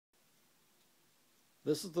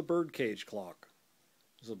This is the Birdcage clock.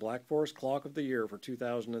 This is a Black Forest Clock of the Year for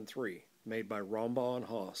 2003, made by Rombach and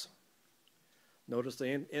Haas. Notice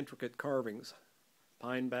the intricate carvings,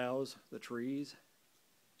 pine boughs, the trees.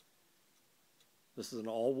 This is an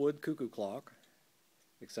all-wood cuckoo clock,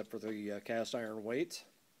 except for the cast iron weights,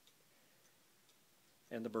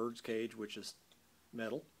 and the bird's cage, which is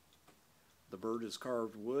metal. The bird is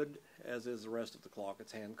carved wood, as is the rest of the clock.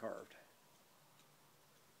 It's hand carved.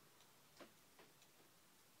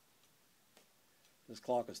 This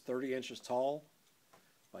clock is 30 inches tall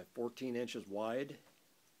by 14 inches wide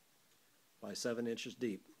by 7 inches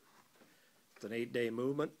deep. It's an 8-day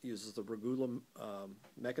movement, uses the regula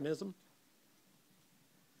mechanism,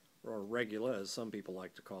 or regula as some people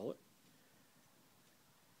like to call it.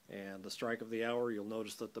 And the strike of the hour, you'll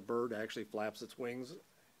notice that the bird actually flaps its wings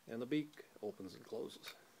and the beak opens and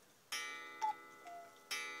closes.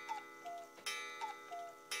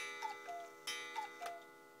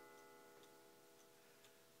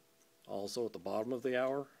 Also, at the bottom of the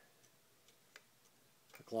hour,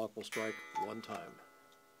 the clock will strike one time.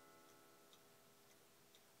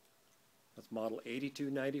 That's model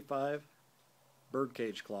 8295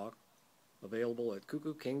 Birdcage clock, available at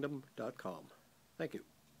cuckookingdom.com. Thank you.